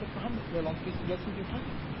the Prophet Muhammad, may Allah's peace and blessings be upon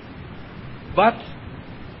him. But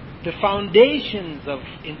the foundations of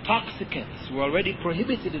intoxicants were already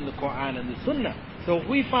prohibited in the Qur'an and the Sunnah. So if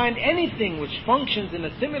we find anything which functions in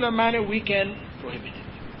a similar manner, we can prohibit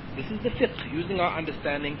it. This is the fiqh, using our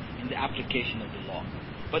understanding in the application of the law.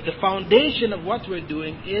 But the foundation of what we're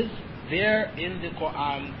doing is there in the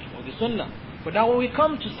Qur'an or the Sunnah. But now when we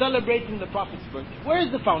come to celebrating the Prophet's birthday, where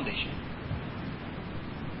is the foundation?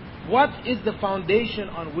 What is the foundation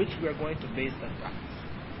on which we are going to base that practice?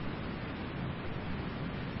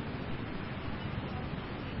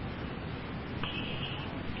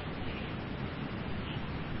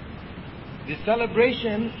 The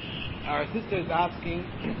celebration, our sister is asking,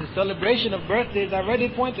 the celebration of birthdays, I already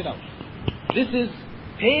pointed out. This is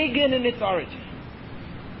pagan in its origin.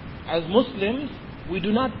 As Muslims, we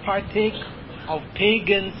do not partake of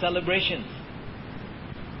pagan celebrations.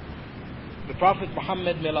 The Prophet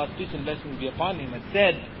Muhammad, may Allah's peace and blessings be upon him, had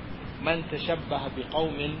said, "Man tashabbaha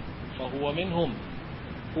biqawmin fahuwa minhum."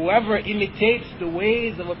 Whoever imitates the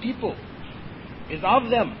ways of a people is of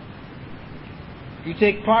them. If you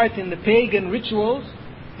take part in the pagan rituals,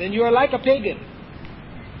 then you are like a pagan.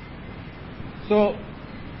 So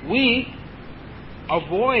we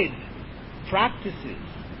avoid practices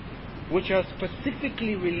which are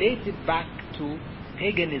specifically related back to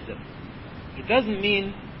paganism. It doesn't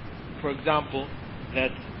mean, for example,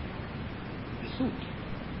 that the suit,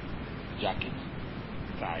 jacket,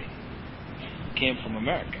 tie, came from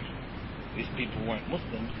America. These people weren't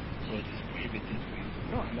Muslims, so it is prohibited for you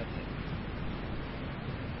to. No, I'm not saying.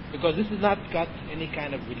 Because this has not got any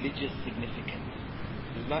kind of religious significance.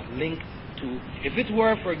 It's not linked to. If it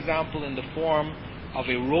were, for example, in the form of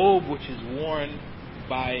a robe which is worn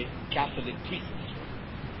by Catholic priests,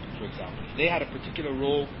 for example, if they had a particular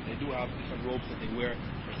robe, they do have different robes that they wear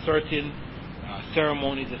for certain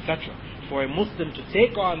ceremonies, etc. For a Muslim to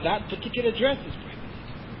take on that particular dress is prohibited.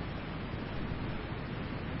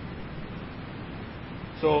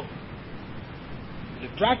 So, the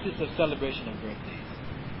practice of celebration of birthdays,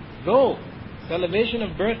 though celebration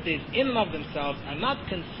of birthdays in and of themselves are not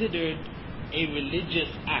considered a religious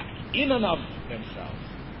act in and of themselves,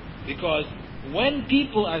 because when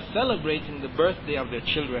people are celebrating the birthday of their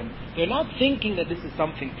children, they're not thinking that this is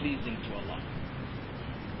something pleasing to Allah.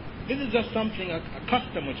 This is just something, a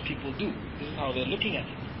custom which people do. This is how they're looking at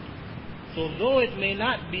it. So though it may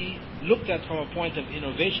not be looked at from a point of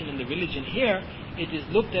innovation in the religion here, it is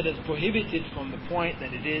looked at as prohibited from the point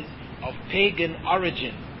that it is of pagan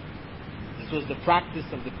origin. This was the practice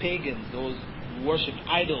of the pagans, those who worship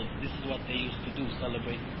idols. This is what they used to do,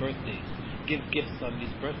 celebrate birthdays, give gifts on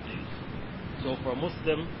these birthdays. So for a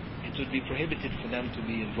Muslim, it would be prohibited for them to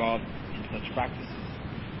be involved in such practices.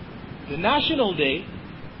 The national day,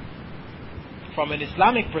 from an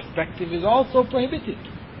Islamic perspective, is also prohibited.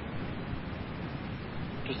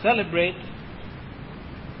 To celebrate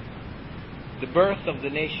the birth of the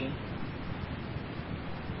nation,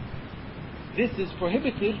 this is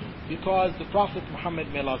prohibited because the Prophet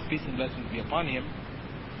Muhammad, may Allah's peace and blessings be upon him,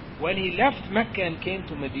 when he left Mecca and came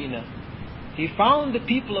to Medina, he found the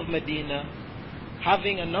people of Medina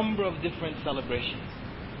having a number of different celebrations.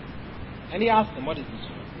 And he asked them, what is this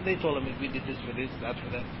for? And they told him, we did this for this, that for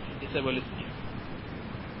that. He said, well, listen here.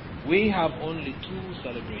 We have only two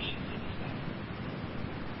celebrations in Islam.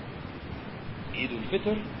 Eid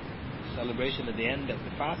al-Fitr, celebration at the end of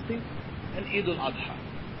the fasting, and Eid al-Adha,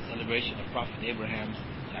 celebration of Prophet Abraham's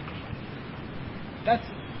sacrifice. That's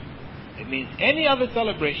it. It means any other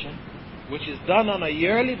celebration which is done on a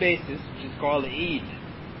yearly basis, which is called Eid.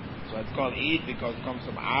 So it's called Eid because it comes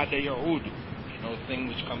from Ada Ya'udu, thing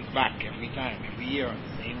which comes back every time, every year on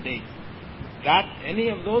the same date. That, any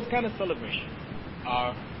of those kind of celebrations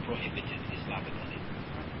are prohibited Islamically.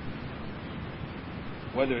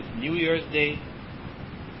 Whether it's New Year's Day,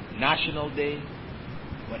 National Day,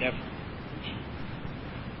 whatever.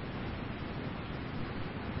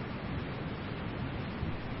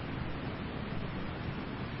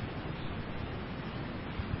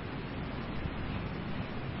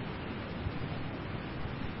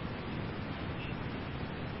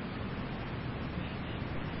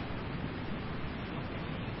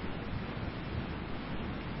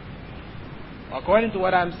 According to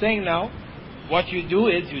what I'm saying now, what you do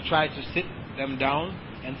is you try to sit them down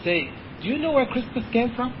and say, do you know where Christmas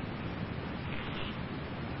came from?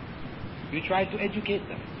 You try to educate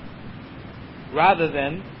them, rather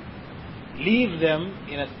than leave them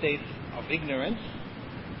in a state of ignorance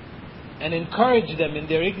and encourage them in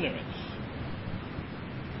their ignorance.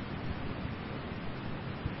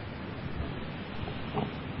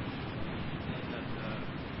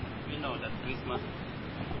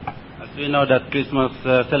 We know that Christmas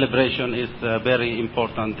celebration is very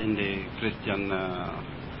important in the Christian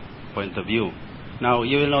point of view. Now,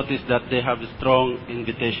 you will notice that they have a strong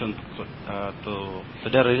invitation to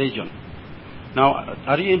their religion. Now,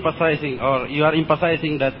 are you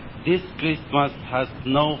emphasizing that this Christmas has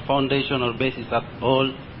no foundation or basis at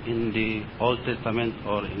all in the Old Testament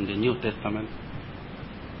or in the New Testament?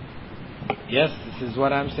 Yes, this is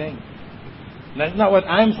what I'm saying. That's not what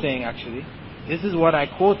I'm saying, actually. This is what I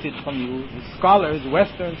quoted from you. The scholars,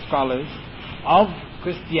 Western scholars of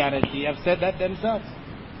Christianity have said that themselves.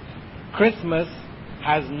 Christmas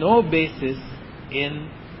has no basis in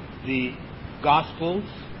the Gospels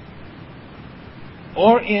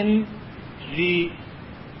or in the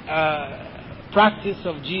practice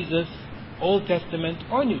of Jesus, Old Testament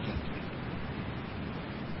or New Testament.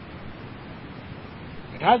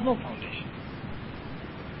 It has no foundation.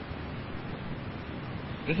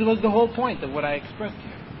 This was the whole point of what I expressed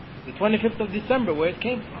here. The 25th of December, where it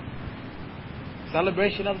came from.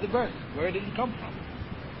 Celebration of the birth. Where did it come from?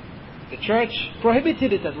 The church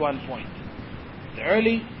prohibited it at one point. The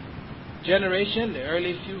early generation,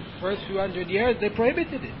 the first few hundred years, they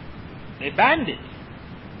prohibited it. They banned it.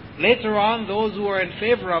 Later on, those who were in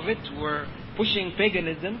favor of it, who were pushing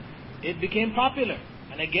paganism, it became popular.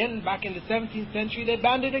 And again, back in the 17th century, they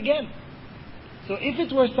banned it again. So if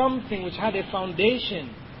it were something which had a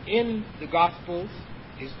foundation in the Gospels,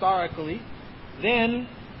 historically, then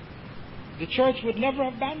the church would never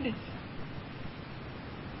have banned it.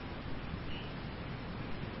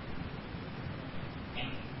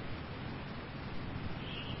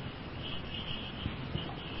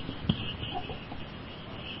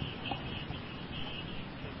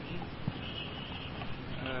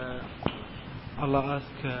 Allah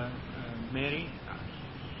asked Mary,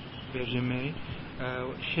 Virgin Mary,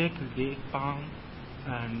 shake the palm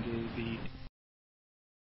and the